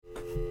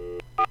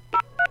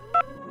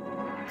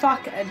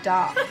fucked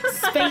up,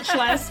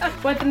 speechless,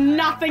 with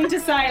nothing to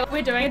say.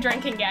 We're doing a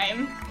drinking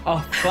game. Oh,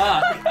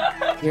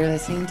 fuck. You're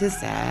listening to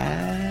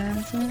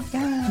Sass with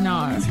Cass.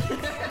 No.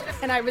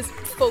 And I was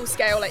full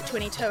scale at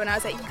 22 and I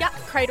was like, yup,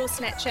 cradle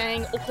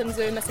snatching, Auckland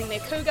Zoo missing their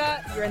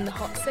cougar, you're in the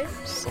hot seat.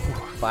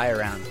 Fire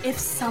round. If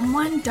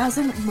someone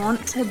doesn't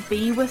want to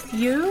be with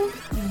you,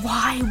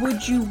 why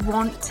would you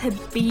want to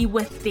be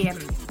with them?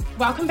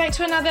 Welcome back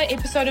to another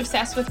episode of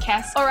Sass with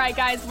Cass. Alright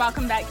guys,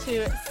 welcome back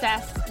to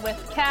Sass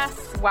with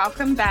Cass.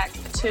 Welcome back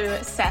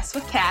to Sass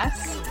with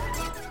Cass.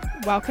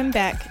 Welcome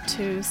back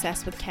to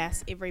Sass with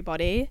Cass,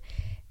 everybody.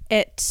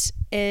 It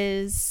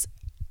is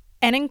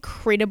an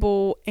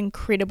incredible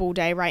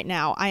day right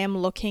now. I am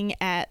looking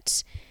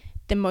at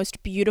the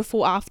most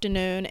beautiful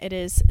afternoon. It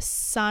is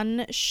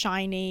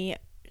sunshine,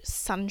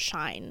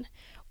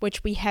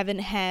 which we haven't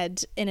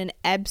had in an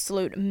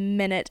absolute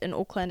minute in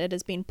Auckland. It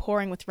has been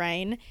pouring with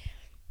rain.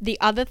 The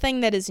other thing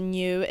that is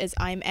new is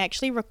I'm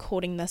actually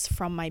recording this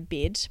from my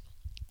bed,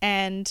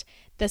 and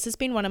this has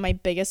been one of my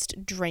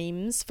biggest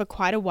dreams for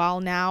quite a while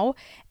now,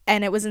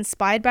 and it was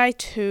inspired by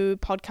two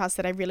podcasts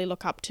that I really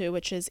look up to,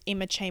 which is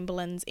Emma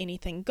Chamberlain's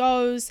Anything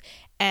Goes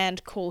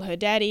and Call Her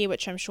Daddy,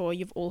 which I'm sure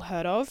you've all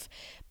heard of.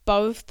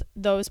 Both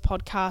those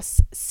podcasts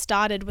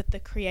started with the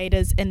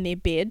creators in their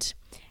bed,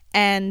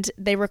 and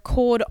they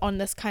record on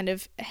this kind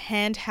of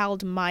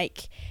handheld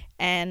mic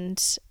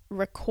and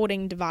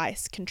recording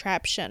device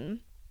contraption.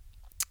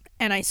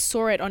 And I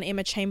saw it on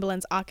Emma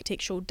Chamberlain's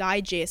Architectural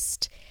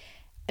Digest.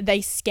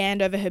 They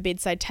scanned over her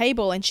bedside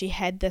table and she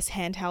had this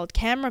handheld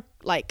camera,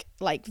 like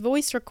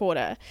voice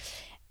recorder.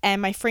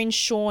 And my friend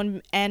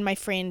Sean and my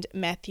friend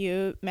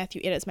Matthew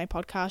edits my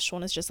podcast.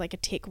 Sean is just like a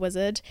tech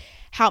wizard.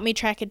 Helped me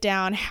track it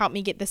down, helped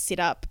me get this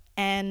set up.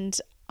 And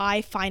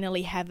I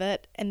finally have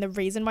it. And the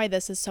reason why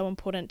this is so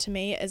important to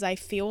me is I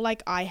feel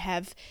like I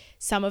have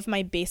some of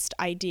my best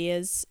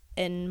ideas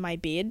in my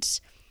bed.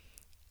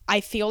 I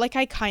feel like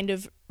I kind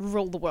of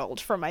rule the world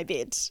from my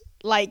bed.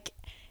 Like,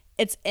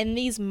 it's in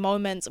these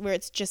moments where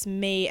it's just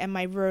me and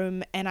my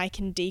room and I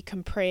can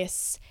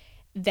decompress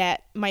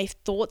that my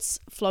thoughts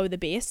flow the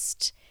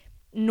best.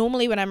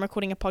 Normally when I'm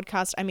recording a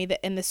podcast, I'm either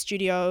in the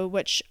studio,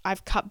 which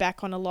I've cut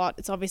back on a lot.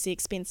 It's obviously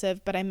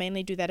expensive, but I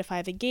mainly do that if I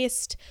have a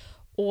guest,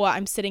 or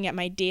I'm sitting at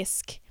my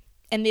desk.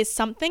 And there's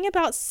something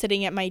about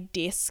sitting at my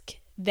desk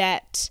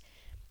that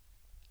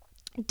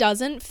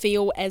doesn't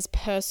feel as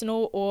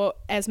personal or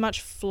as much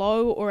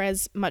flow or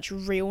as much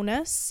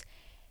realness,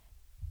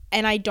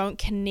 and I don't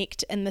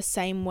connect in the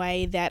same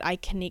way that I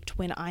connect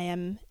when I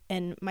am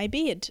in my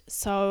bed.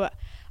 So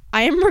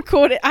I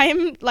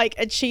am like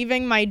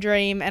achieving my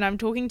dream, and I'm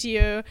talking to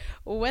you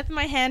with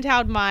my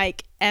handheld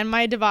mic and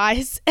my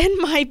device in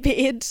my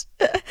bed.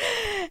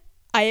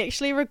 I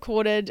actually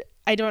recorded,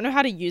 I don't know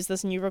how to use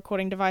this new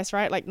recording device,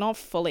 right? Like, not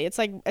fully. It's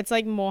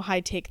like more high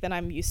tech than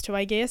I'm used to,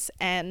 I guess.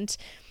 And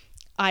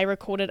I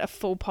recorded a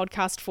full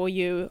podcast for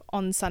you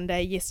on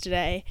Sunday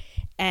yesterday,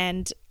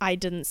 and I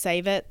didn't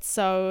save it.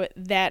 So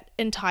that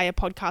entire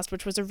podcast,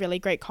 which was a really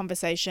great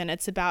conversation,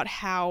 it's about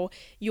how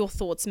your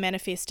thoughts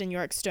manifest in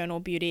your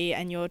external beauty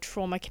and your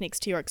trauma connects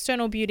to your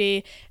external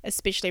beauty,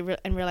 especially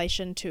in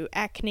relation to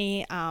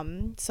acne.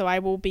 So I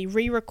will be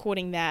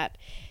re-recording that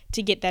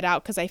to get that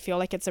out because I feel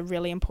like it's a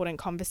really important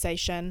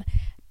conversation.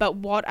 But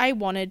what I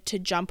wanted to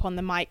jump on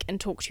the mic and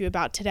talk to you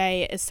about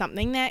today is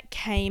something that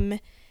came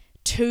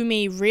to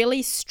me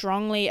really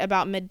strongly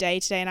about midday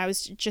today, and I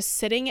was just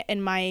sitting at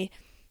my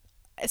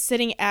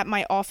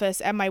office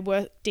at my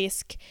work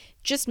desk,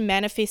 just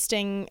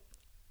manifesting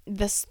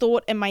this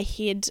thought in my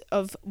head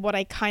of what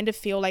I kind of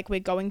feel like we're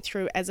going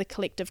through as a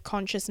collective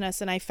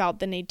consciousness, and I felt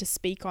the need to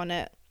speak on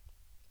it.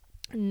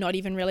 Not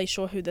even really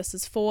sure who this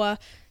is for.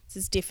 This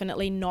is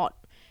definitely not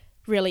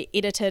really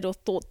edited or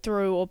thought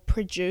through or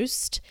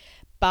produced,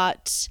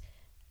 but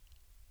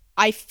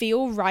I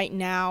feel right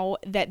now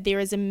that there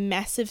is a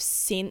massive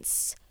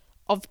sense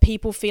of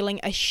people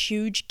feeling a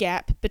huge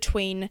gap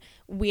between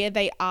where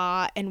they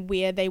are and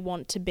where they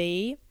want to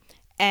be,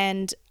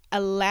 and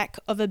a lack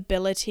of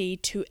ability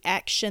to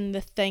action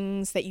the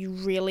things that you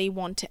really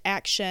want to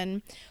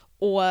action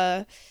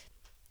or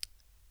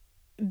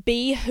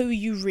be who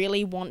you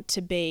really want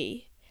to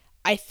be.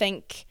 I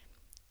think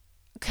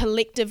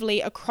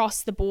collectively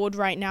across the board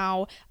right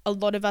now, a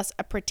lot of us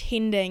are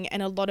pretending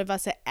and a lot of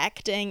us are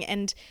acting,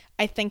 and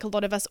I think a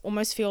lot of us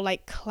almost feel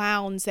like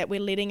clowns, that we're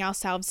letting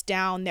ourselves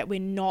down, that we're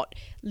not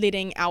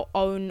letting our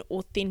own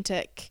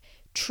authentic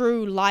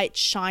true light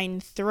shine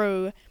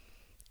through.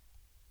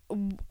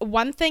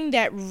 One thing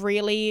that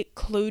really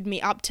clued me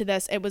up to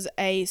this, it was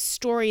a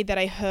story that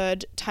I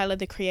heard Tyler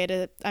the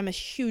Creator, I'm a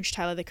huge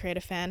Tyler the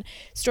Creator fan,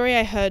 story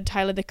I heard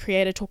Tyler the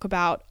Creator talk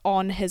about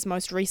on his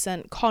most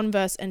recent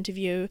Converse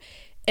interview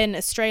in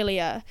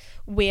Australia,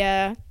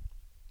 where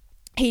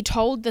he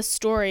told the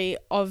story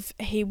of,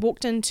 he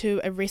walked into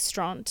a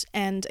restaurant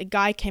and a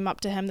guy came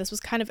up to him, this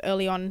was kind of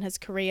early on in his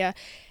career,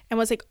 and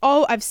was like,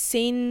 oh, I've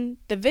seen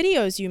the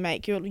videos you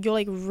make, you're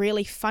like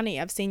really funny,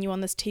 I've seen you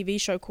on this TV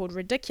show called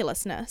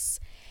Ridiculousness.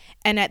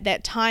 And at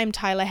that time,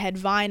 Tyler had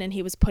Vine and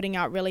he was putting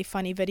out really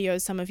funny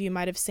videos. Some of you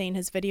might have seen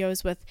his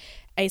videos with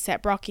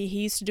A$AP Rocky.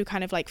 He used to do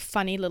kind of like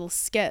funny little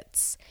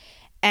skits.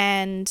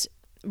 And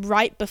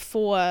right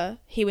before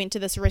he went to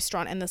this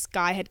restaurant and this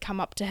guy had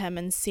come up to him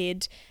and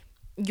said,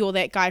 "You're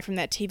that guy from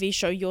that TV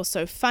show, you're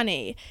so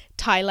funny,"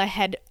 Tyler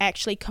had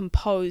actually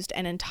composed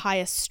an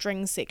entire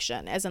string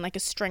section, as in like a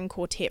string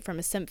quartet from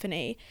a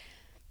symphony,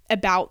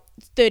 about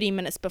 30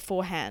 minutes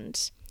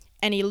beforehand.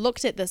 And he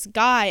looked at this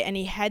guy and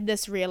he had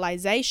this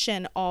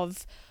realization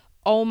of,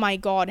 oh my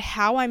God,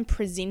 how I'm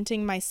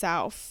presenting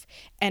myself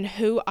and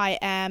who I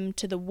am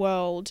to the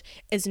world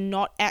is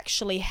not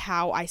actually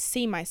how I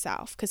see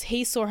myself. Because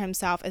he saw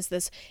himself as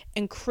this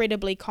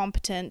incredibly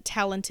competent,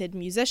 talented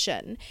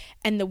musician,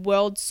 and the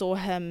world saw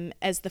him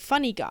as the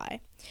funny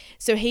guy.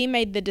 So he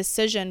made the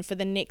decision for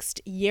the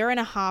next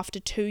 1.5 to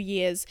 2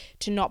 years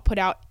to not put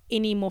out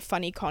any more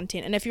funny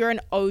content. And if you're an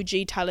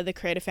OG Tyler the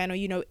Creator fan, or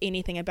you know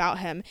anything about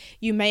him,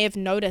 you may have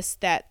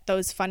noticed that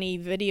those funny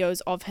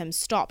videos of him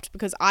stopped,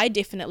 because I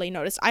definitely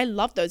noticed. I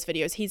love those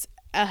videos. He's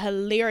a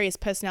hilarious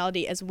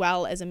personality as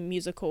well as a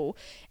musical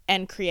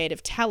and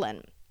creative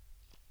talent.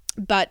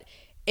 But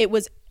it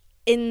was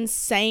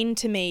insane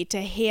to me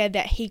to hear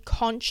that he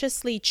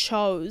consciously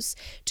chose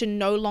to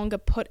no longer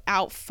put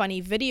out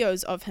funny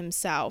videos of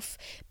himself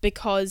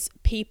because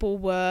people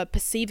were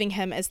perceiving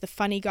him as the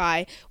funny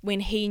guy,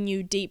 when he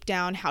knew deep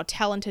down how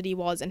talented he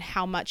was and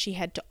how much he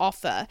had to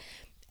offer.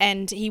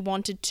 And he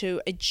wanted to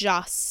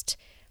adjust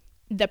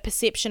the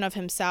perception of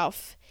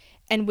himself.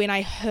 And when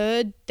I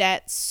heard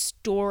that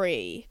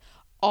story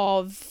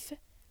of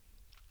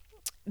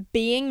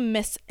being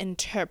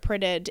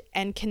misinterpreted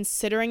and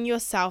considering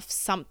yourself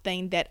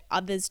something that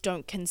others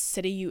don't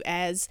consider you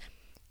as,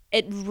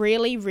 it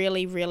really,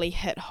 really, really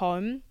hit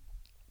home.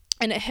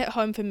 And it hit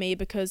home for me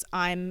because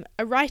I'm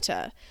a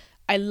writer.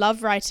 I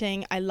love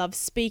writing, I love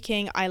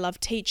speaking, I love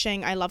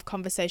teaching, I love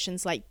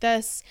conversations like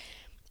this.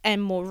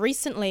 And more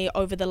recently,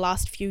 over the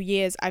last few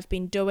years, I've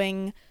been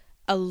doing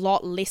a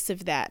lot less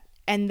of that.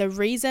 And the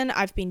reason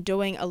I've been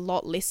doing a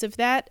lot less of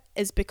that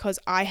is because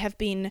I have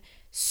been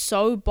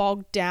so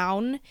bogged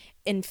down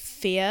in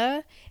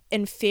fear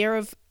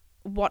of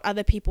what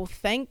other people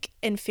think,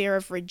 in fear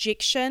of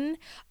rejection.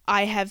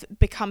 I have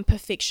become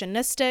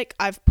perfectionistic.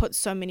 I've put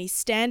so many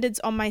standards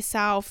on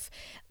myself,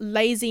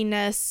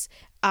 laziness,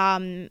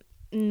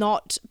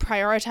 not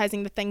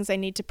prioritizing the things I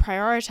need to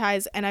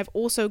prioritize. And I've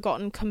also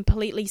gotten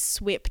completely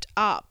swept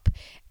up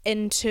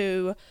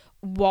into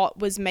what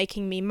was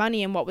making me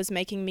money and what was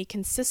making me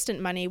consistent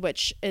money,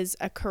 which is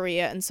a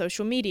career in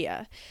social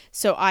media.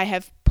 So I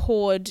have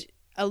poured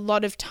a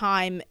lot of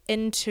time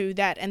into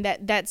that, and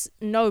that's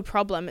no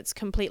problem. It's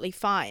completely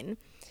fine.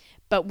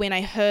 But when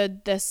I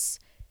heard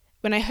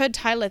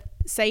Tyler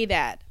say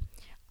that,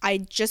 I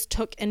just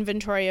took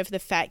inventory of the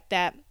fact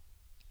that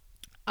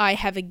I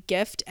have a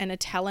gift and a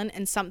talent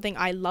and something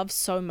I love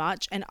so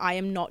much, and I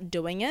am not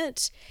doing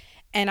it.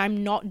 And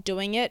I'm not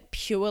doing it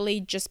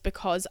purely just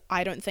because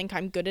I don't think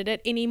I'm good at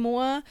it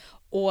anymore,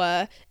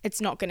 or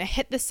it's not going to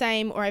hit the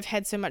same, or I've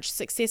had so much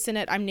success in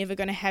it, I'm never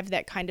going to have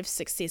that kind of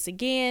success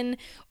again,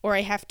 or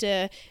I have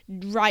to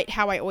write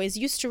how I always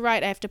used to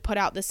write, I have to put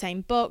out the same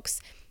books.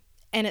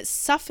 And it's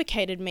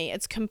suffocated me.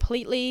 It's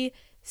completely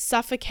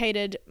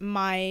suffocated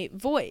my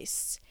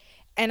voice.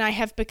 And I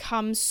have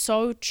become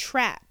so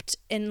trapped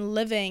in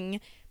living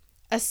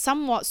a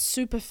somewhat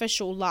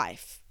superficial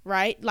life.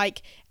 Right?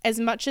 Like, as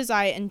much as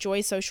I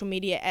enjoy social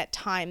media at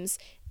times,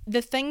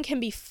 the thing can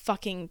be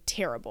fucking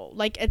terrible.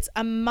 Like, it's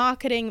a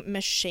marketing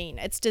machine.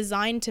 It's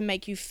designed to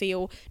make you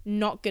feel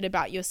not good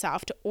about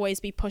yourself, to always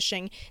be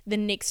pushing the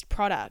next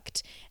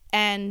product.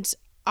 And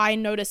I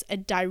notice a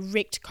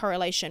direct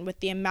correlation with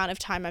the amount of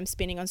time I'm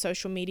spending on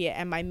social media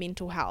and my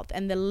mental health.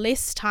 And the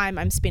less time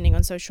I'm spending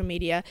on social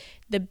media,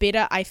 the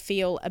better I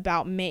feel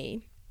about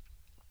me.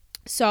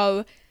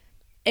 So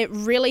it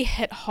really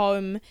hit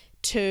home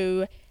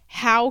to,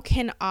 how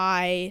can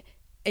I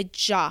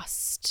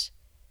adjust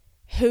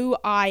who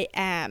I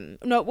am?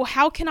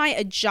 How can I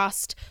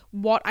adjust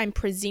what I'm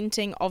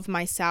presenting of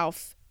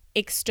myself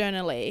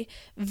externally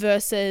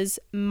versus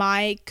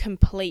my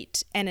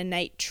complete and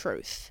innate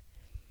truth?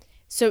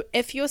 So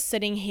if you're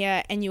sitting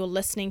here and you're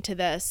listening to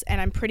this, and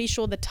I'm pretty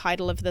sure the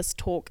title of this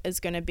talk is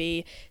going to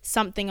be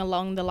something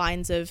along the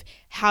lines of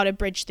how to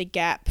bridge the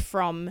gap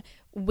from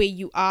where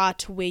you are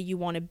to where you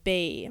want to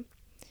be.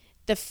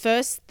 The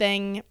first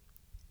thing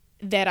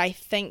that I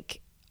think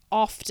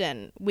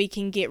often we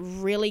can get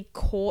really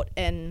caught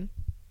in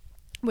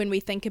when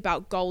we think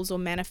about goals or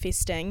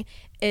manifesting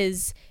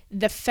is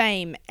the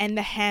fame and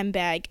the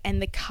handbag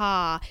and the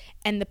car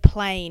and the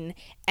plane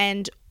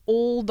and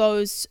all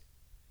those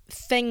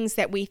things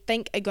that we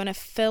think are going to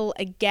fill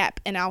a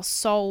gap in our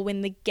soul,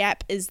 when the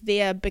gap is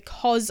there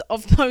because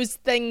of those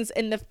things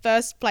in the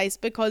first place,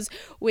 because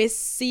we're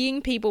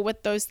seeing people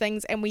with those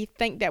things and we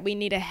think that we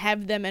need to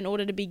have them in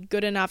order to be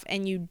good enough,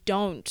 and you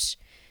don't.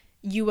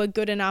 You are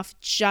good enough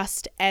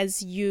just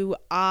as you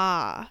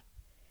are.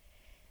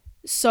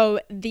 So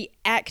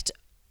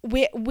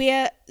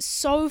we're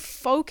so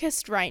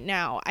focused right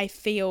now, I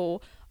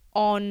feel,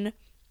 on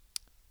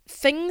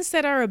things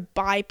that are a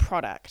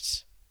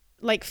byproduct.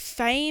 Like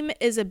fame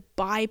is a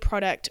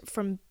byproduct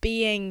from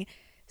being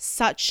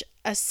such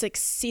a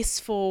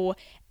successful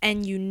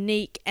and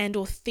unique and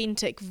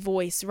authentic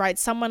voice, right?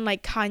 Someone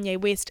like Kanye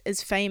West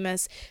is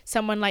famous.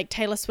 Someone like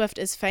Taylor Swift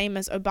is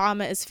famous.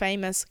 Obama is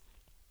famous.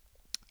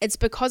 It's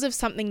because of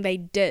something they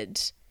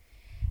did.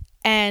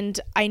 And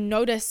I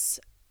notice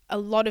a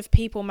lot of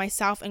people,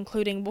 myself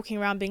including, walking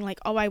around being like,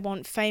 oh, I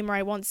want fame or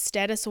I want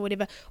status or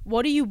whatever.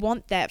 What do you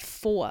want that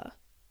for?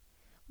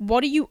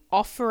 What are you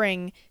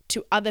offering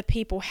to other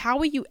people? How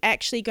are you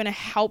actually going to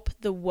help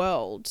the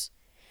world?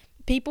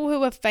 People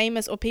who are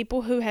famous or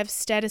people who have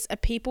status are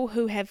people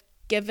who have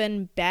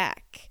given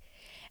back.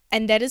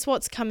 And that is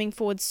what's coming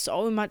forward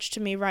so much to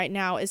me right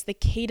now, is the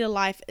key to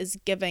life is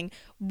giving.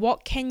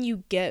 What can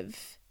you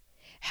give?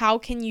 How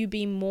can you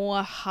be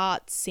more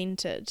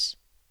heart-centered,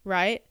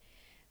 right?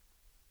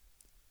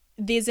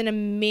 There's an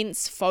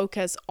immense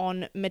focus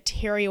on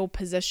material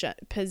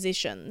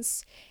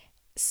possessions,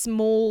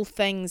 small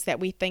things that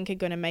we think are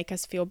going to make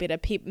us feel better.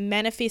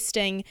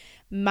 Manifesting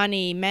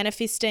money,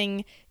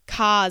 manifesting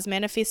cars,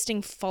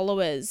 manifesting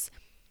followers,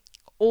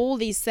 all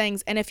these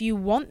things. And if you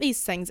want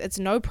these things, it's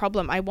no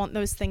problem. I want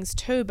those things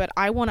too. But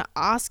I want to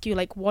ask you,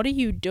 like, what are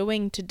you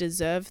doing to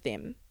deserve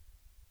them?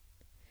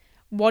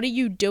 What are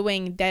you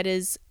doing that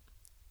is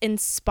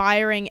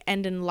inspiring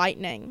and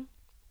enlightening?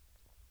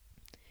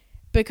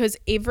 Because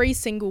every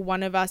single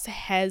one of us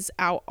has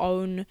our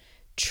own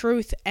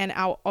truth and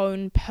our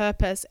own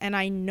purpose. And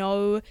I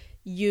know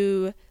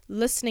you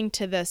listening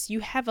to this, you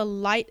have a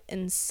light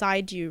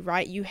inside you,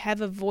 right? You have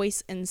a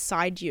voice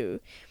inside you,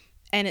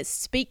 and it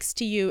speaks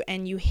to you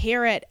and you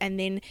hear it, and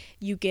then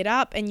you get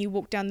up and you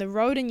walk down the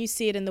road and you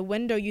see it in the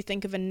window. You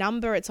think of a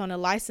number, it's on a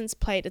license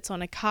plate, it's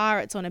on a car,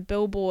 it's on a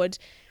billboard.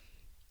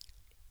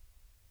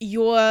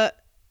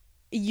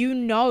 You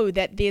know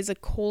that there's a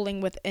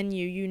calling within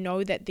you. You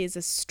know that there's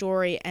a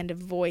story and a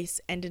voice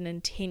and an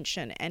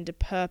intention and a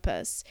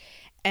purpose.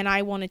 And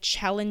I want to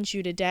challenge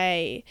you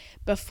today,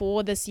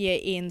 before this year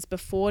ends,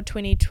 before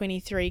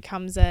 2023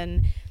 comes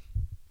in,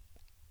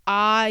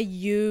 are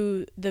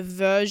you the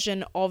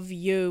version of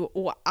you,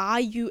 or are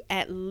you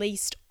at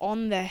least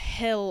on the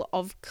hill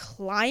of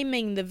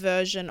climbing the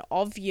version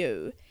of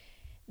you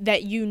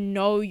that you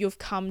know you've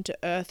come to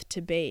earth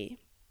to be?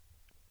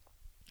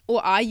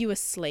 Or are you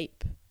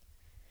asleep?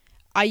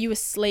 Are you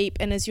asleep,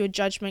 and is your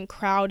judgment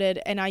crowded,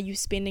 and are you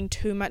spending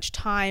too much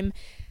time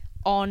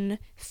on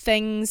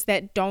things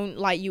that don't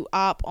light you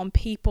up, on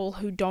people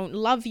who don't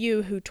love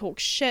you, who talk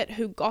shit,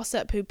 who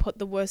gossip, who put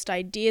the worst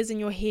ideas in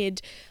your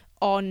head,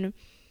 on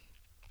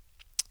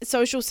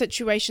social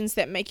situations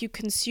that make you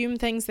consume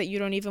things that you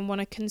don't even want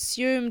to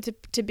consume,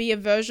 to be a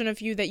version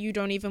of you that you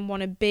don't even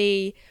want to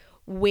be?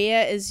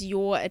 Where is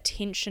your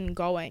attention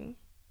going?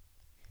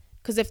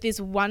 Because if there's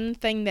one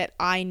thing that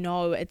I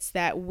know, it's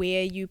that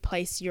where you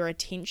place your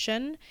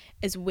attention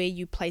is where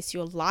you place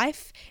your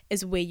life,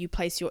 is where you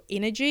place your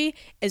energy,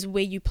 is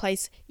where you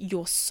place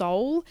your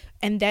soul,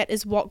 and that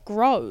is what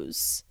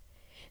grows.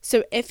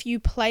 So if you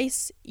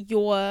place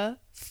your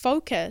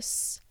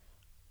focus,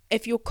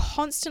 if you're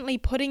constantly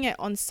putting it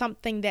on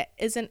something that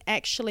isn't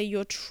actually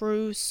your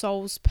true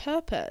soul's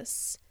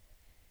purpose,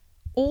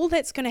 all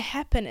that's going to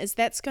happen is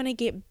that's going to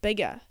get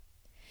bigger.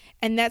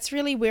 And that's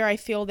really where I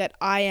feel that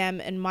I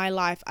am in my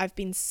life. I've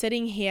been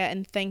sitting here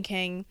and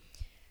thinking,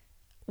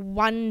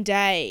 one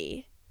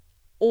day,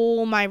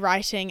 all my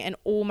writing and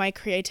all my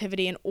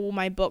creativity and all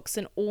my books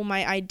and all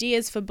my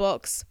ideas for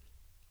books,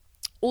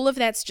 all of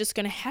that's just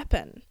going to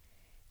happen.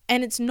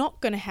 And it's not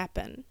going to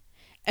happen.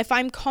 If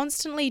I'm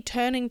constantly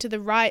turning to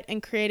the right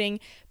and creating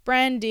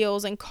brand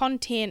deals and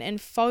content and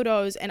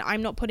photos, and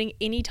I'm not putting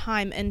any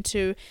time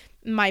into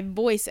my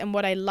voice and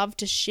what I love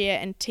to share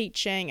and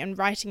teaching and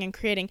writing and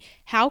creating,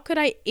 how could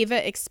I ever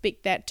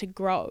expect that to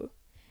grow?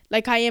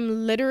 Like, I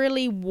am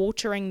literally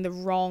watering the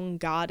wrong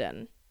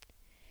garden.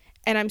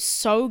 And I'm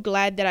so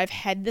glad that I've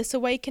had this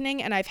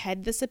awakening and I've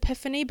had this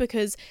epiphany,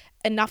 because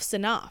enough's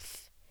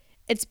enough.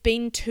 It's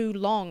been too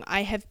long.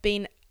 I have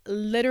been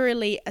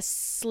literally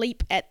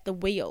asleep at the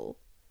wheel.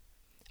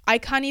 I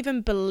can't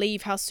even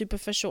believe how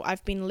superficial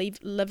I've been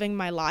living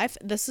my life.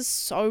 This is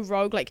so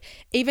rogue. Like,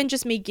 even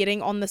just me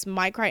getting on this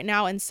mic right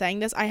now and saying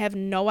this, I have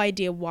no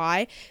idea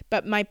why.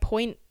 But my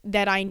point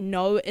that I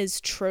know is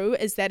true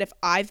is that if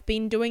I've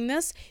been doing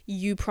this,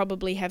 you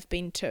probably have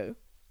been too.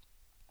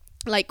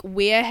 Like,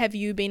 where have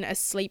you been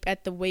asleep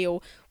at the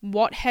wheel?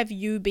 What have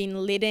you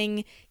been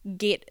letting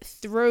get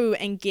through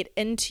and get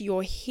into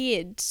your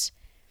head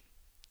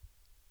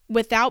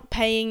without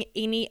paying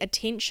any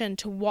attention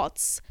to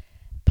what's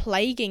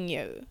plaguing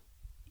you?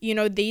 You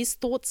know, these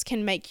thoughts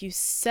can make you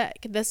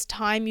sick. This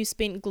time you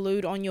spent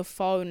glued on your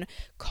phone,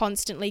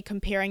 constantly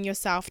comparing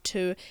yourself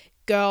to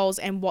girls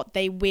and what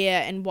they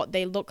wear and what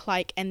they look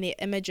like and their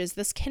images,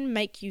 this can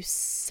make you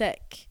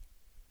sick.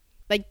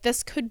 Like,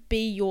 this could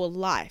be your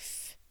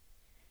life.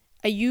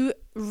 Are you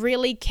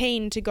really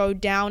keen to go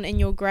down in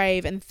your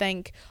grave and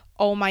think,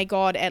 oh my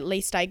God, at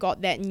least I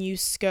got that new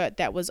skirt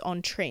that was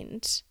on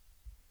trend?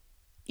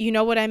 You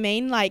know what I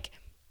mean? Like,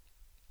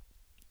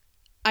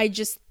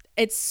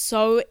 it's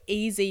so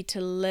easy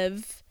to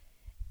live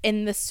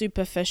in the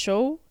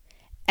superficial,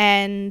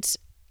 and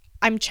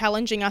I'm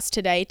challenging us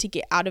today to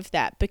get out of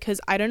that, because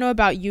I don't know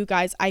about you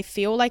guys, I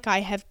feel like I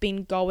have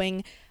been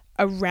going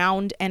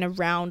around and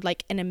around,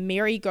 like in a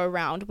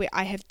merry-go-round, where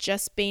I have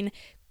just been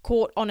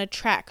caught on a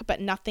track,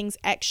 but nothing's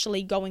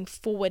actually going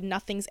forward,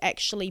 nothing's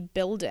actually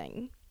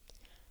building.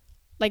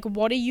 Like,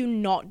 what are you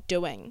not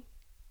doing?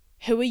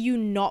 Who are you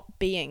not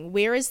being?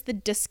 Where is the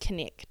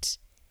disconnect?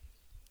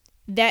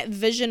 That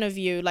vision of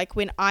you, like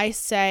when I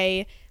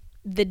say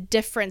the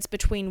difference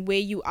between where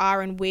you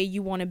are and where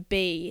you want to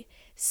be,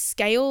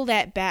 scale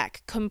that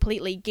back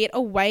completely. Get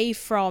away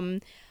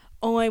from,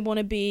 oh, I want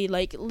to be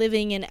like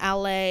living in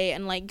LA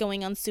and like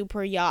going on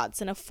super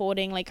yachts and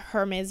affording like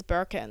Hermes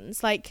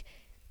Birkins. Like,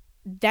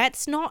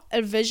 that's not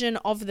a vision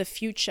of the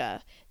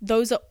future.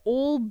 Those are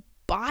all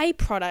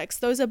byproducts.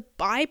 Those are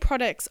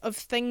byproducts of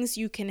things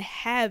you can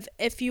have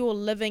if you're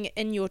living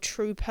in your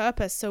true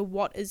purpose. So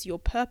what is your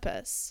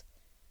purpose?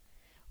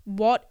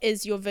 What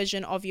is your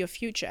vision of your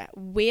future?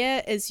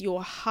 Where is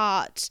your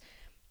heart?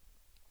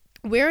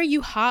 Where are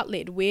you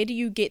heart-led? Where do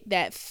you get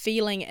that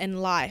feeling in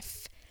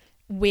life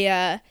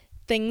where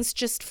things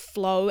just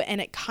flow and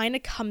it kind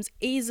of comes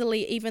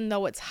easily, even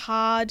though it's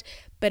hard,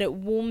 but it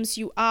warms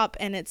you up,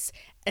 and it's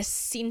a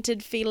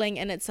centered feeling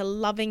and it's a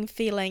loving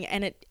feeling,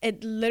 and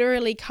it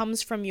literally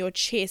comes from your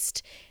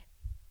chest.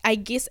 I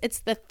guess it's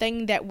the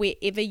thing that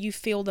wherever you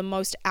feel the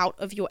most out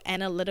of your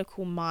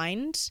analytical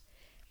mind,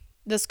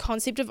 this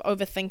concept of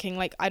overthinking,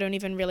 like I don't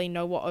even really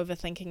know what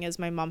overthinking is.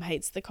 My mum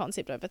hates the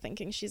concept of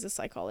overthinking. She's a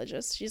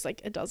psychologist. She's like,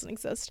 it doesn't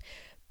exist.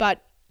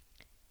 But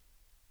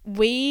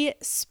we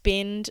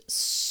spend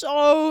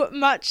so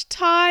much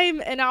time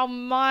in our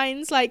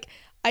minds, like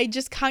I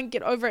just can't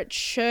get over it,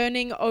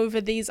 churning over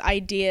these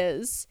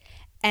ideas.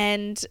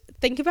 And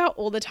think about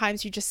all the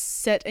times you just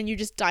sit and you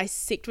just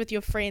dissect with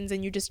your friends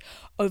and you just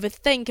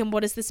overthink, and what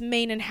does this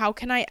mean, and how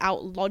can I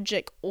out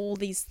logic all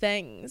these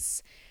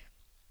things?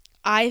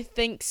 I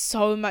think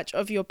so much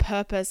of your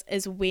purpose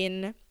is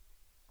when,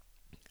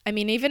 I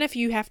mean, even if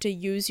you have to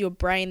use your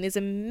brain, there's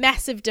a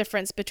massive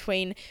difference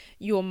between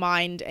your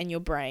mind and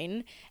your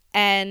brain.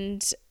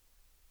 And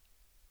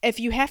if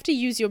you have to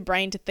use your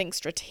brain to think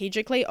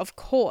strategically, of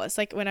course,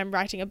 like when I'm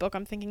writing a book,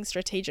 I'm thinking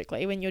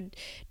strategically. When you're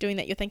doing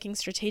that, you're thinking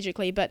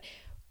strategically. But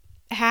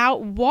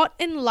what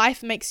in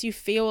life makes you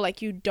feel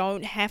like you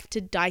don't have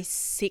to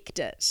dissect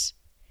it?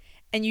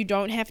 And you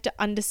don't have to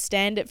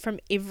understand it from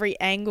every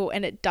angle,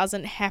 and it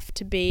doesn't have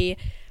to be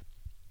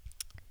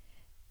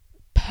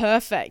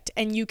perfect,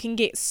 and you can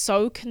get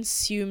so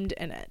consumed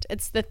in it.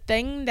 It's the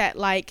thing that,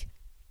 like,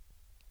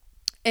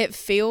 it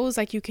feels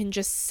like you can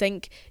just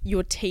sink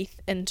your teeth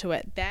into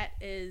it.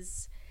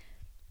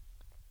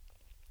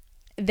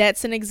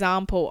 That's an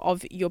example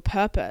of your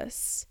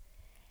purpose.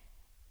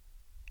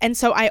 And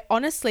so I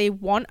honestly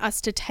want us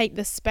to take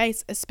this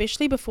space,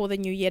 especially before the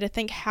new year, to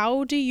think,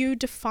 how do you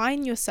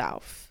define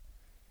yourself?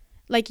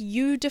 Like,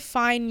 you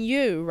define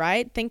you,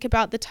 right? Think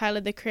about the Tyler,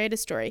 the Creator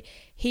story.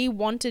 He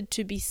wanted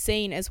to be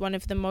seen as one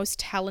of the most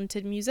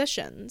talented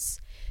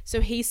musicians.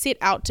 So he set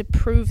out to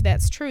prove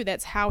that's true.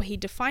 That's how he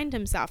defined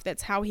himself.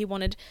 That's how he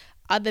wanted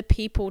other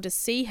people to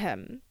see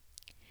him.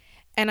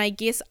 And I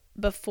guess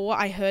before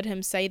I heard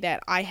him say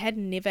that, I had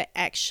never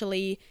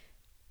actually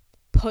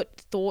put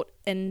thought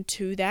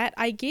into that,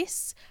 I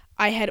guess.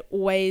 I had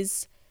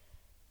always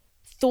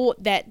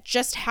thought that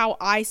just how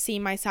I see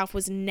myself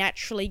was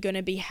naturally going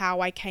to be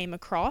how I came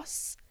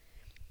across.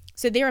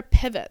 So there are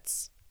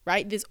pivots,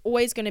 right? There's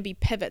always going to be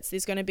pivots.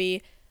 There's going to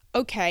be,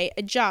 okay,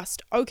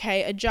 adjust.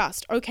 Okay,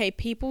 adjust. Okay,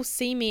 people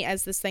see me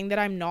as this thing that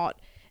I'm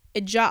not.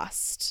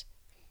 Adjust.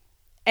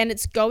 And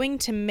it's going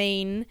to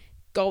mean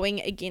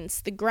going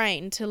against the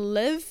grain. To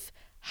live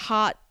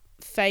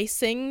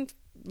heart-facing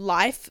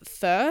life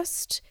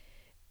first,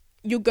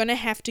 you're going to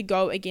have to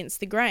go against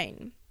the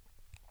grain.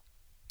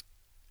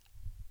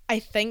 I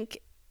think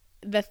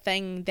the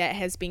thing that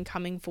has been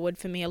coming forward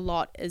for me a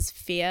lot is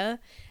fear,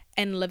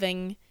 and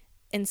living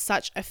in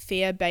such a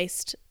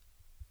fear-based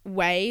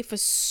way for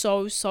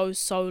so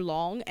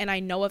long. And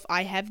I know if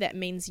I have, that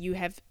means you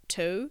have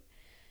too.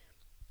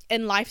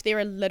 In life, there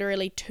are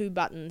literally two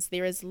buttons.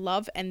 There is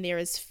love and there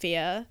is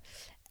fear.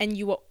 And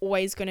you are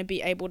always going to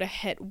be able to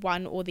hit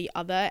one or the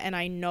other. And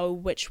I know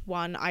which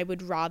one I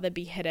would rather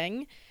be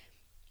hitting.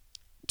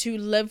 To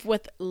live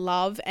with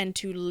love and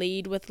to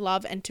lead with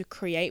love and to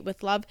create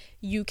with love,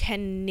 you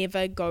can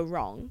never go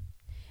wrong.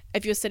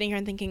 If you're sitting here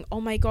and thinking, oh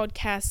my God,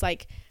 Cass,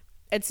 like,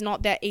 it's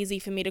not that easy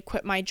for me to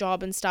quit my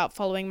job and start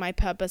following my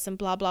purpose and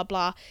blah, blah,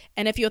 blah.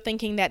 And if you're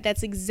thinking that,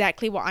 that's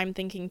exactly what I'm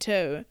thinking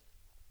too.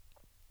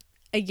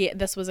 Again,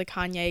 this was a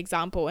Kanye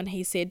example, and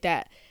he said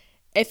that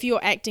if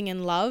you're acting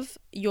in love,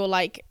 you're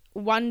like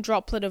one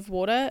droplet of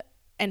water,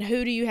 and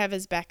who do you have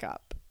as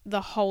backup?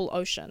 The whole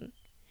ocean.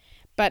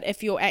 But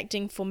if you're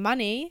acting for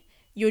money,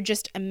 you're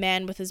just a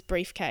man with his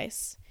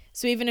briefcase.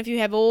 So even if you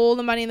have all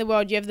the money in the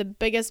world, you have the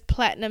biggest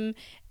platinum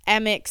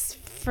Amex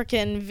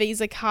freaking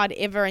Visa card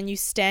ever, and you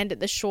stand at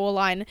the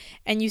shoreline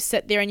and you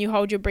sit there and you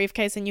hold your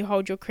briefcase and you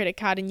hold your credit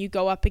card and you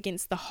go up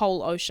against the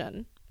whole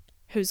ocean.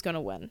 who's going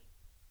to win,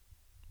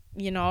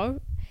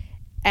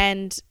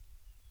 and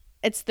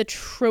it's the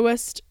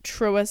truest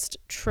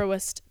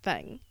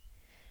thing.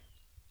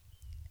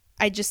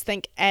 I just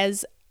think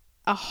as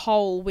a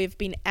whole, we've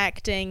been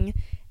acting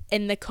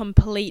in the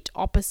complete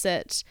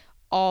opposite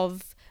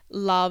of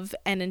love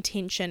and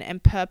intention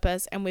and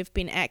purpose, and we've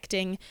been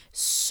acting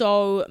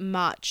so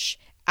much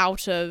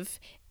out of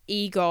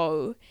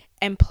ego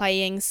and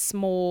playing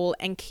small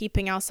and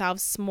keeping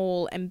ourselves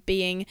small and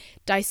being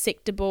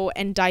dissectable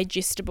and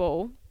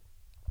digestible.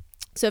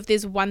 So if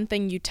there's one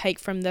thing you take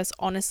from this,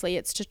 honestly,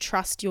 it's to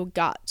trust your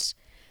gut,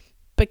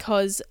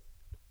 because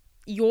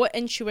your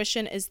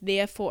intuition is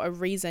there for a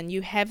reason.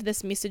 You have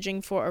this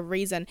messaging for a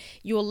reason.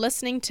 You're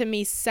listening to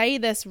me say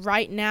this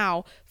right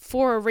now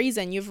for a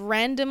reason. You've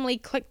randomly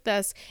clicked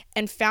this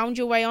and found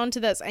your way onto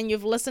this, and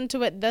you've listened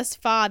to it this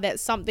far that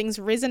something's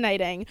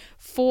resonating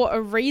for a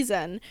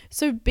reason.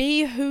 So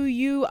be who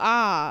you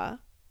are,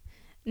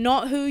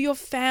 not who your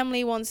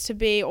family wants to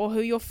be, or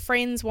who your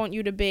friends want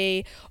you to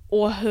be,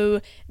 or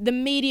who the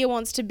media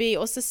wants to be,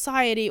 or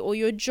society, or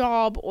your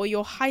job, or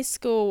your high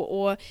school,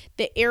 or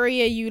the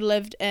area you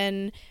lived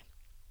in.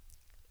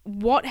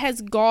 What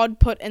has God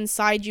put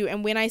inside you?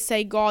 And when I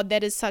say God,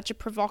 that is such a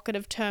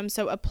provocative term,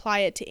 so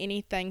apply it to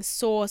anything: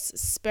 source,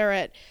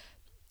 spirit,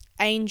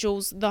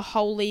 angels, the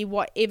holy,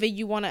 whatever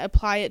you want to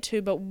apply it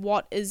to. But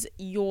what is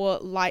your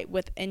light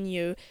within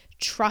you?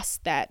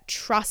 Trust that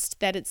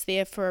it's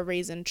there for a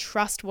reason.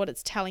 Trust what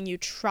it's telling you.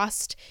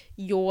 Trust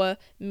your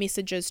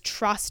messages.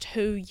 Trust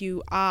who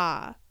you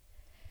are.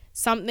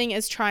 Something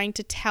is trying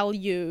to tell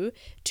you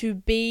to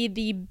be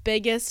the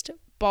biggest,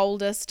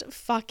 boldest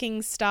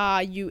fucking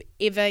star you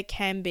ever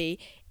can be.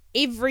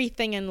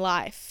 Everything in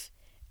life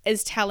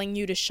is telling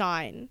you to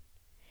shine.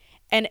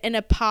 And in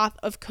a path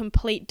of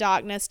complete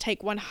darkness,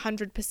 take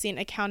 100%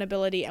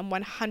 accountability and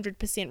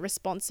 100%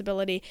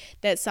 responsibility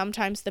that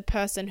sometimes the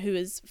person who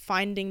is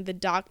finding the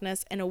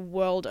darkness in a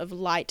world of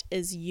light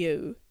is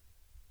you.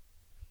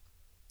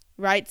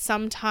 Right?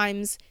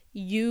 Sometimes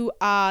you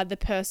are the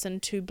person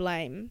to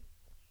blame.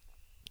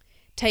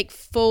 Take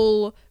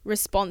full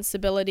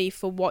responsibility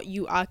for what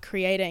you are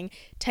creating.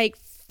 Take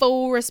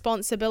full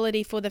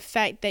responsibility for the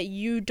fact that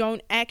you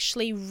don't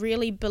actually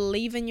really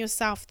believe in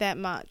yourself that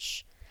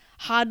much.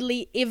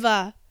 Hardly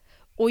ever.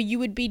 Or you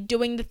would be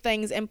doing the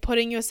things and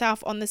putting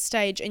yourself on the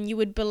stage, and you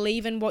would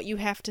believe in what you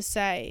have to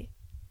say.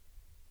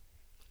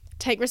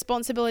 Take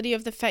responsibility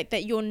of the fact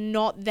that you're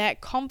not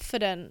that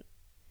confident.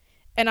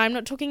 And I'm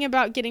not talking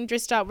about getting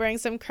dressed up, wearing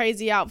some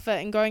crazy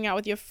outfit and going out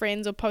with your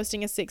friends or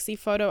posting a sexy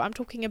photo. I'm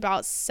talking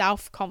about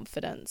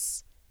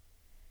self-confidence.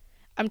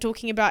 I'm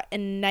talking about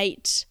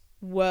innate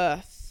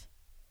worth.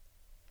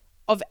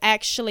 Of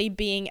actually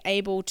being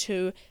able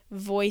to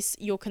voice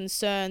your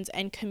concerns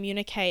and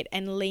communicate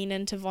and lean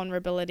into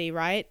vulnerability,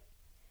 right?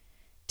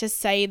 To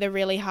say the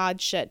really hard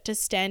shit, to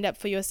stand up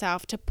for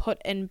yourself, to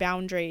put in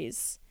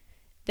boundaries.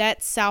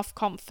 That's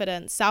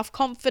self-confidence.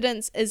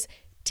 Self-confidence is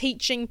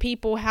teaching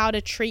people how to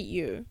treat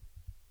you.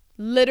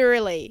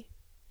 Literally.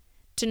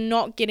 To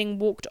not getting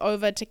walked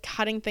over, to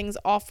cutting things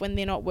off when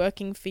they're not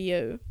working for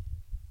you.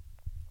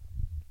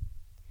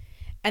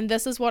 And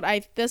this is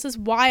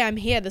why I'm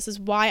here. This is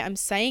why I'm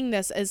saying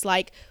this, is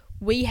like,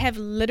 we have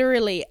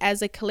literally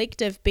as a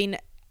collective been,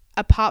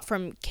 apart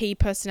from key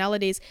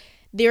personalities,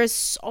 there is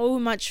so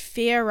much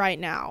fear right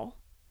now.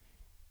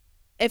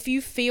 If you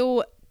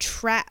feel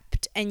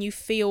trapped and you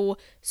feel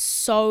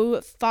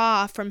so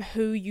far from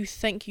who you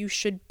think you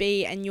should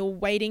be, and you're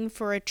waiting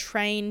for a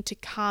train to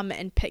come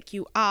and pick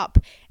you up,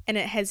 and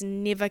it has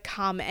never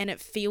come, and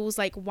it feels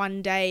like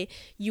one day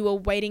you are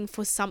waiting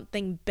for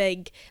something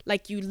big,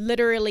 like you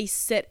literally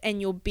sit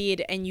in your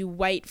bed and you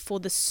wait for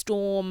the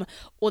storm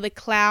or the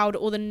cloud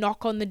or the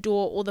knock on the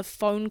door or the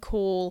phone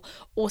call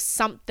or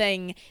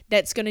something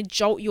that's going to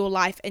jolt your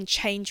life and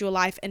change your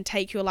life and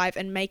take your life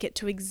and make it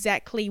to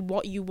exactly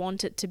what you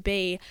want it to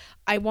be.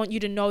 I want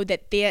you to know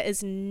that there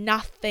is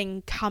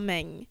nothing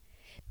coming.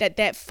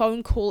 That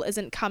phone call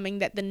isn't coming,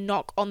 that the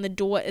knock on the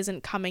door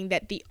isn't coming,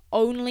 that the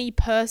only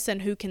person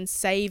who can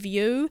save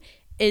you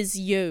is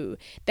you,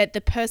 that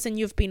the person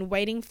you've been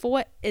waiting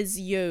for is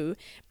you.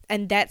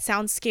 And that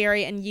sounds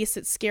scary, and yes,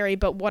 it's scary,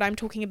 but what I'm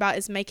talking about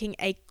is making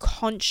a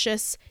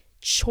conscious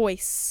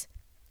choice,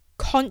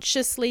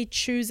 consciously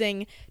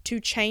choosing to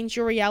change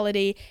your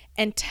reality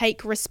and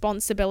take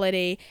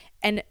responsibility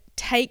and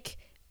take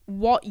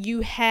what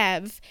you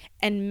have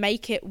and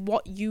make it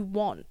what you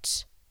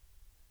want.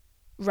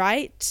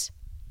 Right?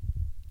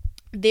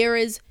 There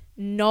is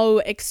no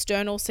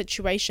external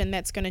situation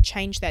that's going to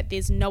change that.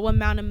 There's no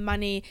amount of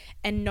money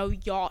and no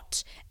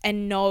yacht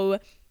and no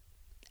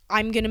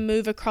I'm going to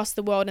move across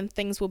the world and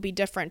things will be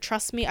different.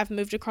 Trust me, I've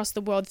moved across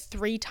the world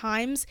 3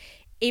 times.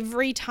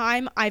 Every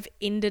time I've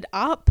ended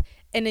up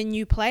in a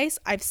new place,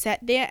 I've sat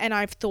there and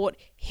I've thought,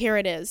 here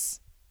it is.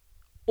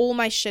 All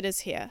my shit is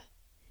here.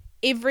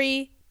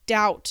 Every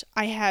doubt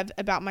I have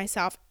about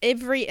myself,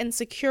 every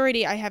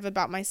insecurity I have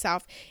about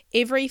myself,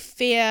 every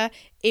fear,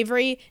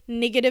 every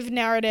negative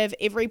narrative,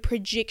 every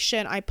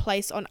projection I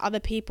place on other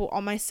people,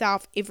 on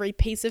myself, every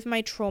piece of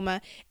my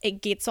trauma,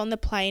 it gets on the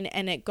plane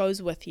and it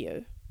goes with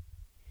you.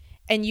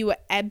 And you are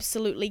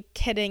absolutely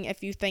kidding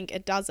if you think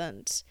it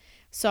doesn't.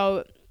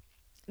 So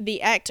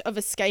the act of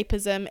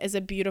escapism is a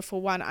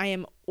beautiful one. I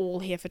am all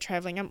here for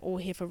traveling. I'm all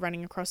here for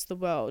running across the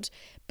world.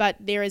 But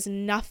there is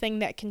nothing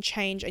that can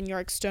change in your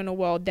external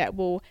world that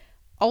will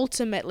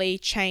ultimately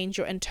change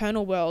your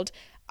internal world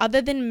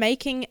other than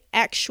making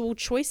actual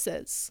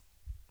choices.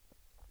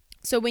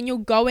 So when you're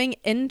going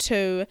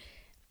into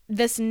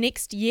this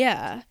next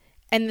year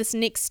and this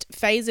next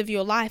phase of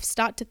your life,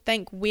 start to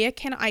think, where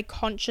can I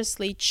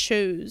consciously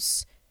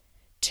choose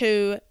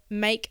to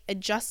make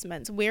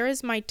adjustments? Where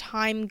is my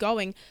time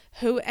going?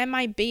 Who am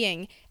I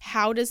being?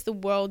 How does the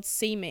world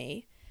see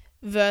me?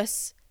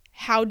 Versus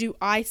how do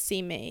I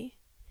see me?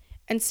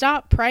 And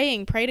start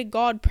praying. Pray to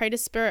God, pray to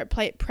Spirit,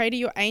 pray to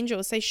your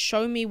angels. Say,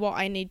 show me what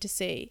I need to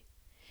see.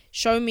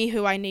 Show me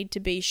who I need to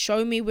be.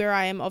 Show me where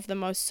I am of the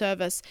most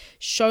service.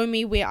 Show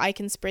me where I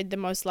can spread the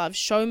most love.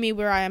 Show me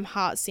where I am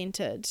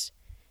heart-centered.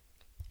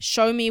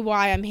 Show me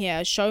why I'm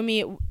here. Show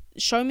me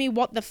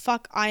what the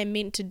fuck I am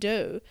meant to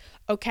do.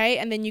 Okay,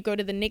 and then you go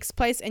to the next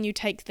place and you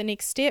take the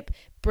next step.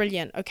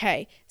 Brilliant.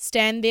 Okay,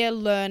 stand there,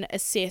 learn,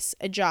 assess,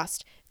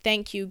 adjust.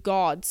 Thank you,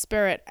 God,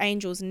 Spirit,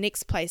 angels.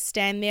 Next place,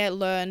 stand there,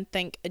 learn,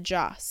 think,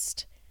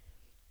 adjust.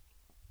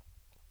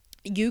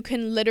 You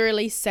can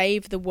literally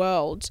save the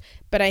world,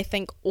 but I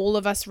think all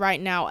of us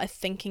right now are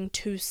thinking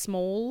too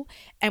small,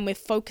 and we're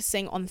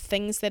focusing on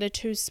things that are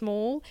too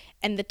small,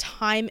 and the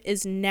time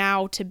is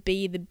now to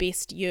be the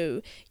best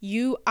you.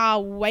 You are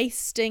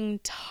wasting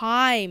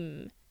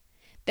time.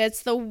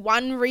 That's the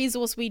one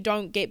resource we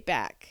don't get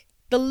back.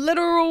 The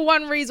literal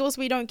one resource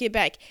we don't get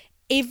back.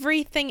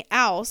 Everything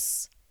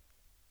else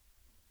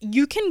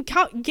you can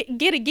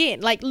get again.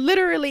 Like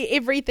literally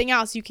everything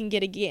else you can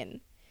get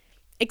again,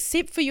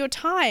 except for your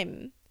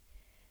time.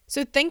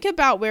 So think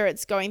about where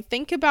it's going.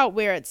 Think about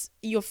where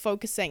you're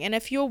focusing. And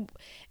if you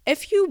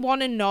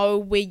want to know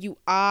where you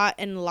are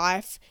in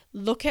life,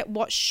 look at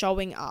what's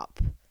showing up.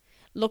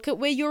 Look at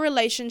where your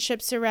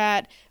relationships are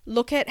at.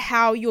 Look at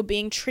how you're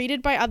being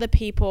treated by other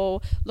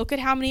people. Look at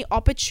how many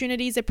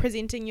opportunities are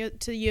presenting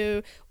to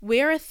you.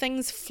 Where are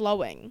things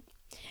flowing?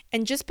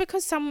 And just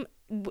because some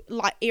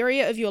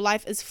area of your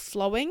life is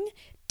flowing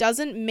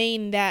doesn't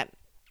mean that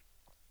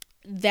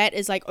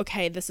is like,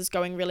 okay, this is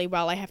going really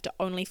well, I have to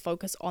only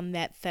focus on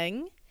that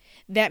thing.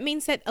 That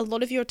means that a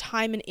lot of your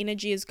time and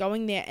energy is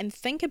going there. And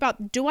think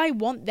about, do I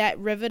want that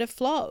river to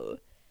flow?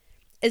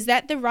 Is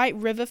that the right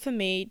river for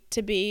me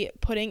to be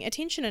putting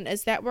attention in?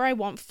 Is that where I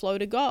want flow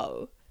to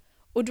go?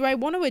 Or do I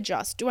want to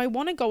adjust? Do I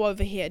want to go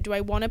over here? Do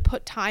I want to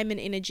put time and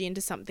energy into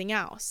something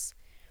else?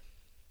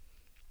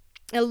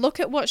 And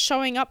look at what's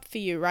showing up for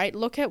you, right?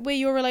 Look at where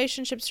your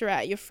relationships are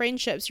at, your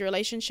friendships, your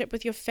relationship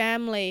with your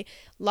family,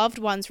 loved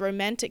ones,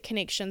 romantic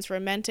connections,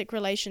 romantic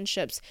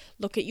relationships.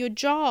 Look at your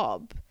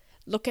job.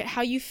 Look at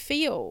how you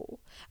feel.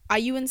 Are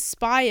you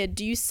inspired?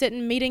 Do you sit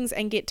in meetings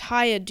and get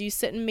tired? Do you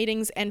sit in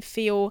meetings and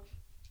feel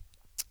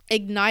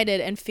ignited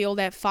and feel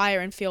that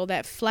fire and feel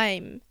that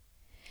flame?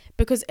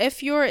 Because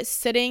if you're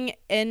sitting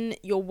in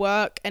your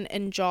work and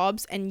in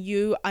jobs and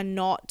you are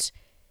not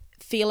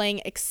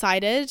feeling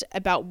excited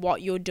about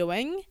what you're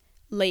doing,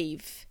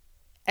 leave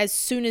as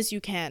soon as you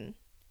can.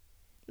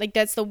 Like,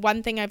 that's the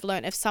one thing I've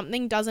learned. If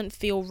something doesn't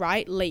feel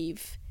right,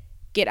 leave.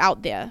 Get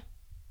out there.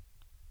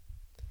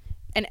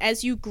 And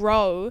as you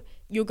grow,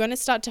 you're going to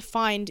start to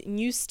find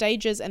new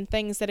stages and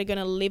things that are going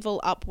to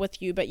level up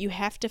with you, but you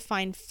have to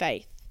find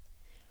faith.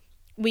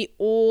 We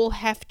all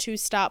have to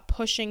start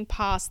pushing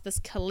past this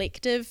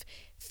collective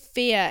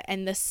fear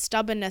and this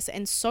stubbornness,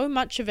 and so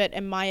much of it,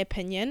 in my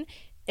opinion,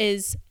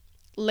 is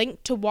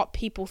linked to what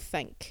people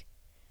think.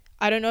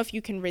 I don't know if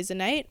you can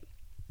resonate.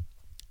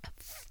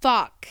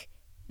 Fuck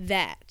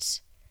that.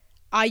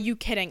 Are you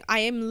kidding? I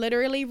am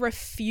literally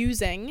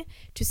refusing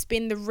to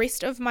spend the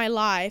rest of my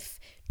life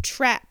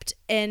trapped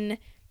in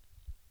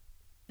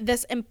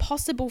this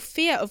impossible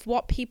fear of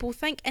what people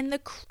think. And the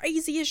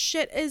craziest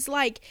shit is,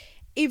 like,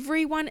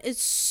 everyone is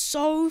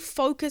so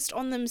focused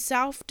on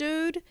themselves,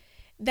 dude.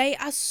 They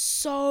are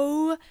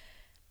so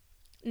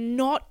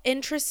not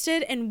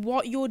interested in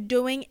what you're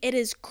doing. It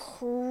is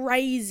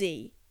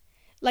crazy.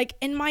 Like,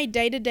 in my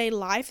day-to-day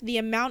life, the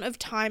amount of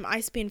time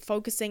I spend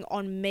focusing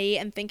on me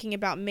and thinking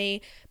about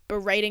me,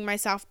 berating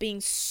myself,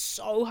 being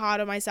so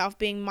hard on myself,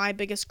 being my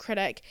biggest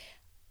critic,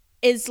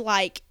 is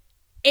like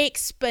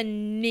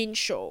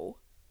exponential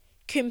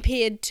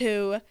compared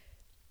to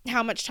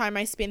how much time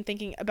I spend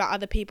thinking about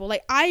other people.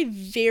 Like, I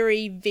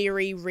very,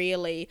 very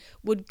rarely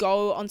would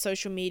go on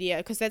social media,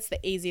 because that's the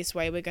easiest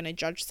way we're going to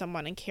judge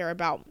someone and care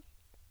about,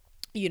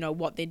 you know,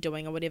 what they're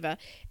doing or whatever.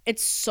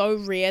 It's so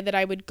rare that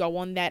I would go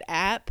on that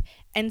app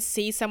and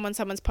see someone's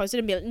posted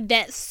and be like,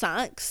 that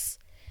sucks.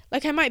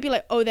 Like, I might be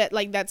like, oh,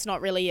 that's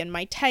not really in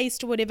my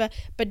taste or whatever.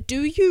 But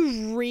do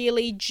you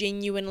really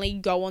genuinely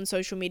go on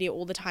social media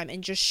all the time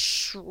and just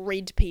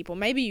shred people?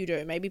 Maybe you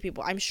do.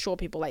 I'm sure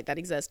people like that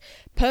exist.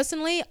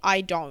 Personally, I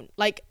don't.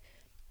 Like,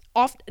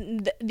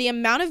 often the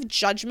amount of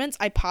judgments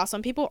I pass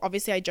on people,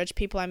 obviously I judge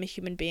people, I'm a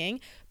human being,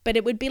 but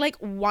it would be like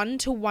 1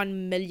 to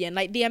 1 million.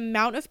 Like, the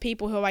amount of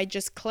people who I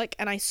just click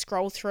and I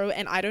scroll through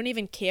and I don't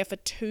even care for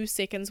 2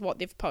 seconds what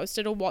they've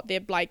posted or what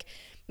they're like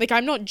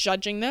I'm not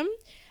judging them.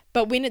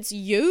 But when it's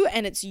you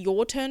and it's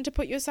your turn to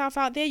put yourself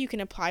out there, you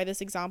can apply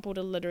this example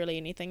to literally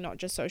anything, not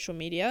just social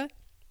media.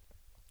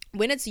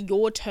 When it's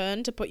your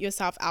turn to put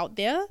yourself out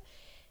there,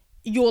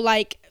 you're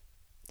like,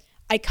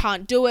 I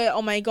can't do it.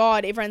 Oh my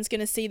God, everyone's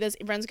going to see this.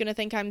 Everyone's going to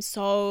think I'm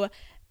so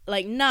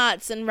like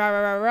nuts and rah,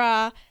 rah, rah,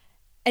 rah.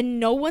 And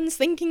no one's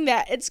thinking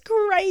that. It's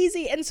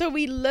crazy. And so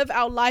we live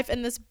our life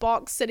in this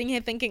box sitting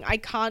here thinking, I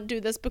can't do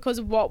this because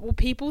what will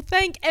people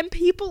think? And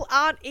people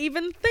aren't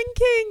even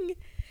thinking.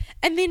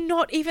 And they're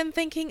not even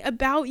thinking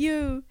about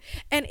you.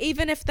 And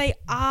even if they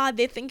are,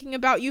 they're thinking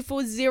about you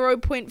for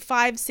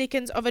 0.5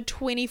 seconds of a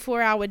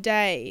 24-hour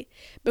day,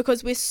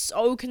 because we're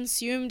so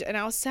consumed in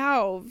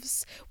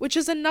ourselves, which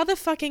is another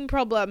fucking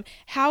problem.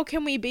 How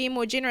can we be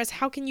more generous?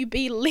 How can you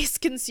be less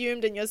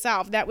consumed in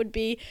yourself? That would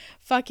be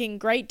fucking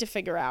great to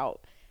figure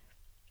out.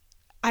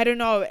 I don't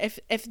know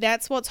if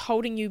that's what's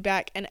holding you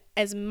back. And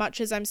as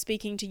much as I'm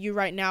speaking to you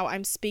right now,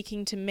 I'm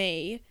speaking to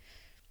me.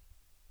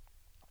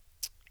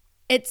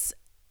 It's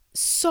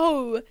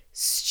so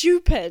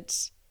stupid.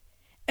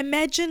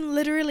 Imagine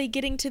literally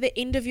getting to the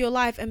end of your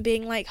life and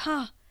being like,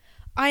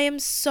 I am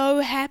so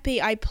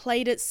happy I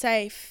played it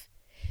safe,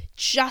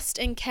 just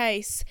in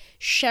case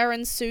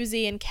Sharon,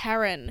 Susie, and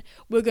Karen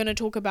were going to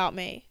talk about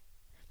me.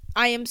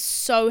 I am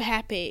so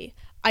happy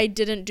I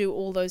didn't do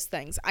all those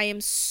things. I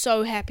am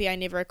so happy I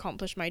never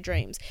accomplished my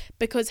dreams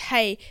because,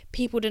 hey,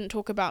 people didn't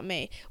talk about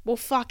me. Well,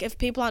 fuck, if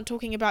people aren't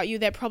talking about you,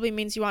 that probably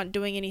means you aren't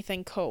doing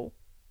anything cool.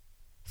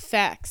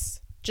 Facts.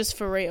 Just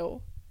for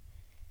real.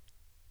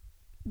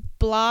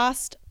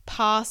 Blast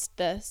past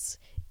this.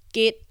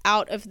 Get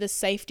out of the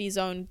safety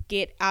zone.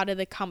 Get out of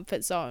the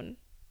comfort zone.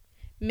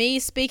 Me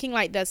speaking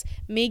like this,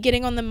 me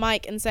getting on the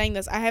mic and saying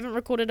this, I haven't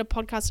recorded a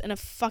podcast in a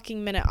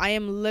fucking minute. I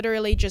am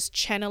literally just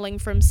channeling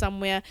from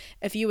somewhere.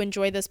 If you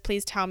enjoy this,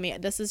 please tell me.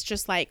 This is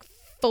just like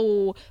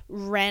full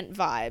rant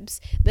vibes.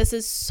 This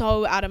is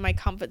so out of my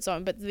comfort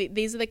zone, but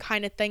these are the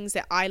kind of things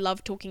that I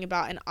love talking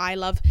about and I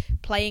love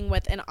playing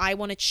with, and I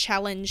want to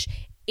challenge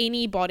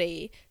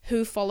anybody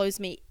who follows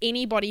me,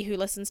 anybody who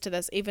listens to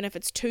this, even if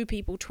it's 2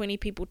 people, 20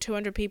 people,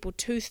 200 people,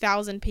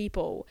 2,000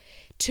 people,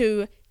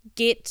 to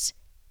get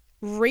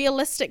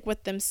realistic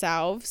with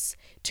themselves,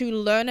 to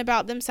learn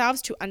about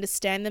themselves, to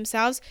understand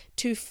themselves,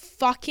 to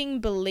fucking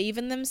believe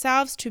in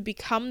themselves, to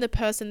become the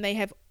person they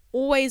have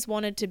always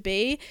wanted to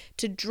be,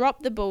 to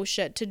drop the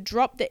bullshit, to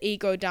drop the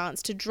ego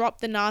dance, to drop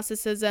the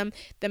narcissism,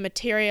 the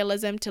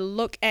materialism, to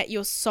look at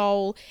your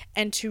soul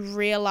and to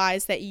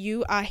realize that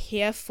you are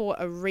here for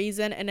a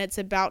reason, and it's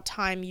about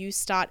time you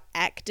start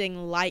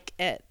acting like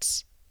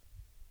it.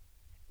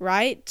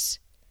 Right?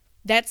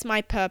 That's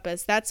my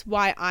purpose. That's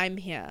why I'm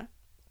here.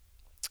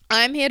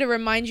 I'm here to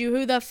remind you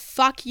who the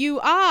fuck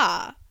you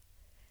are.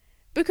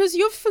 Because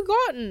you've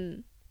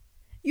forgotten.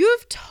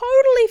 You've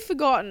totally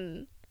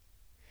forgotten.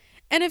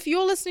 And if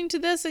you're listening to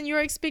this and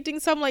you're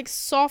expecting some like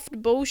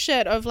soft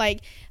bullshit of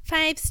like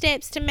 5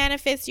 steps to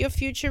manifest your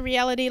future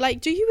reality, like,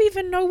 do you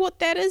even know what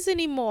that is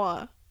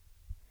anymore?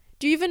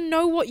 Do you even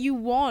know what you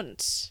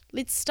want?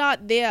 Let's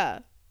start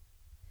there.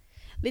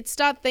 Let's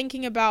start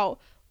thinking about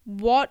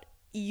what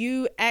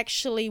you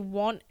actually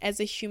want as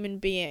a human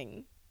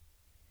being.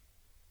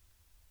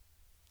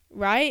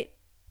 Right?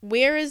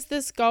 Where is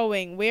this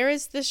going? Where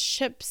is this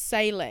ship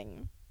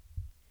sailing?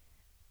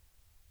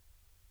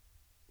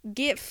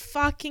 Get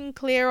fucking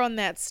clear on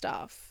that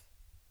stuff.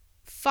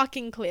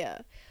 Fucking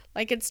clear.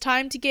 Like, it's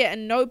time to get a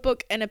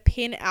notebook and a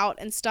pen out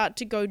and start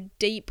to go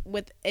deep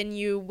within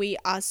you. We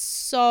are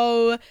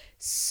so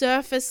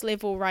surface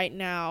level right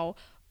now.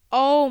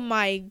 Oh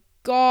my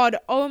God.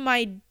 Oh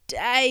my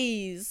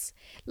days.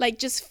 Like,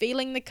 just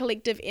feeling the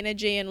collective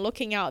energy and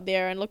looking out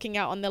there and looking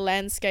out on the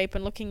landscape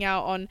and looking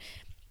out on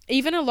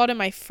even a lot of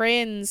my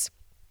friends,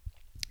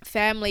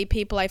 family,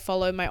 people I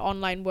follow, my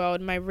online world,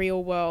 my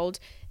real world.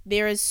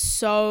 There is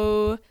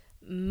so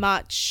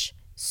much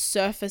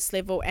surface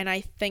level, and I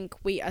think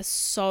we are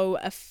so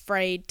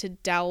afraid to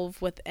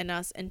delve within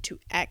us and to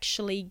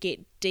actually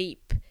get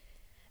deep.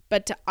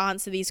 But to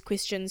answer these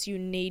questions, you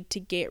need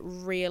to get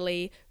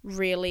really,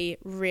 really,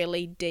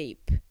 really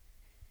deep.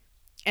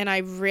 And I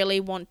really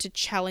want to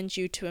challenge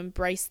you to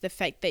embrace the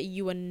fact that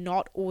you are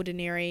not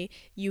ordinary.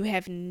 You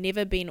have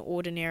never been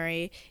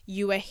ordinary.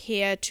 You are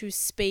here to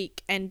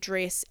speak and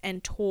dress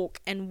and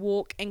talk and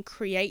walk and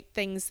create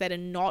things that are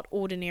not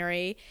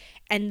ordinary.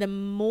 And the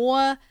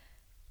more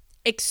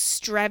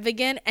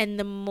extravagant and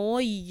the more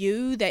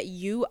you that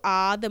you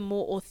are, the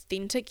more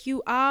authentic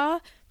you are,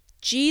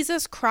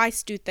 Jesus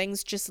Christ, do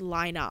things just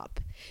line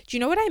up. Do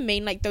you know what I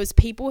mean? Like those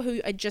people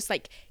who are just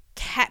like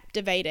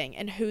captivating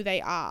in who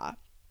they are.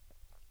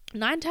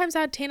 9 times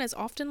out of 10, it's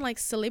often like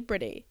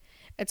celebrity.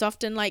 It's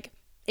often like,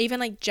 even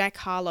like Jack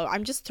Harlow.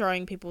 I'm just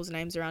throwing people's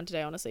names around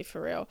today, honestly,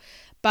 for real.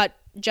 But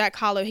Jack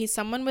Harlow, he's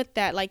someone with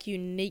that like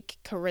unique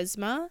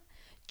charisma.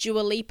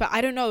 Dua Lipa,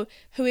 I don't know,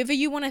 whoever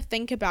you want to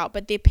think about,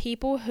 but they're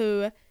people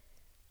who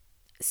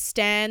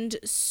stand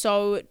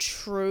so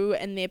true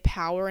in their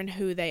power and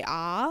who they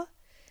are.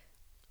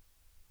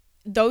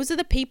 Those are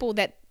the people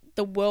that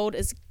the world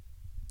is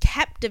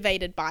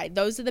captivated by.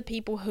 Those are the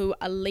people who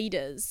are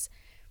leaders.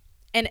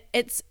 And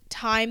it's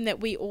time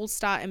that we all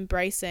start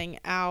embracing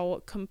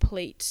our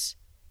complete,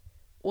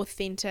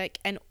 authentic,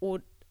 and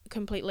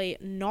completely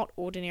not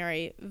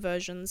ordinary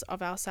versions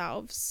of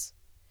ourselves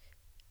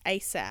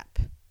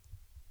ASAP.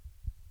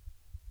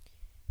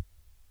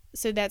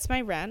 So that's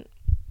my rant.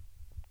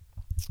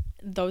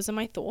 Those are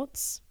my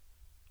thoughts.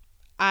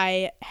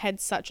 I had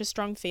such a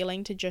strong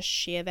feeling to just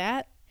share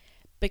that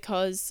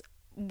because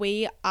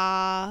we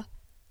are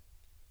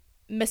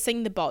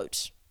missing the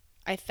boat,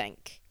 I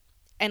think.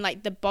 And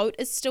like the boat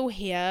is still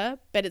here,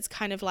 but it's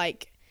kind of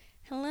like,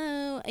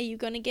 hello, are you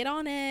going to get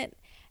on it?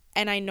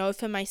 And I know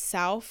for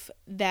myself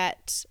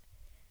that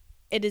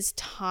it is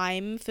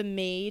time for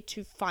me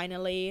to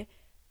finally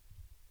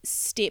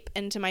step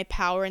into my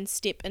power and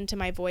step into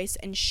my voice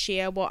and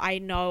share what I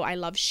know I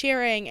love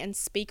sharing and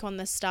speak on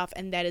this stuff,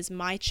 and that is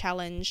my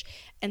challenge.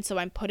 And so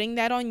I'm putting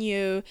that on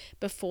you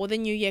before the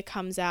new year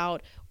comes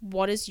out.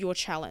 What is your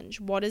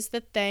challenge? What is the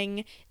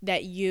thing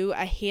that you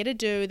are here to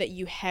do that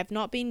you have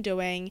not been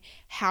doing?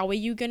 How are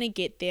you going to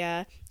get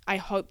there? I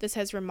hope this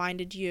has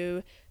reminded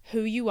you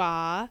who you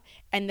are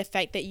and the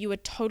fact that you are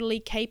totally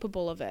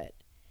capable of it.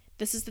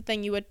 This is the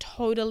thing, you are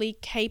totally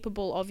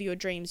capable of your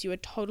dreams. You are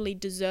totally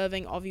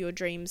deserving of your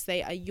dreams.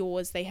 They are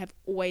yours. They have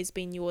always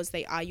been yours.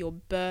 They are your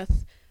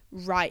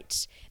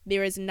birthright.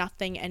 There is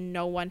nothing and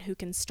no one who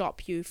can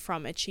stop you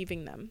from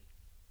achieving them.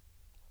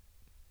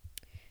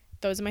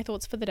 Those are my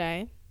thoughts for the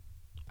day.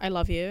 I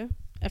love you.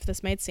 If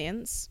this made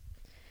sense,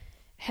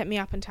 hit me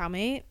up and tell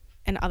me.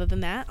 And other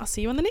than that, I'll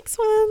see you on the next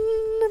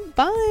one.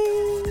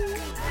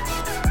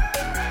 Bye.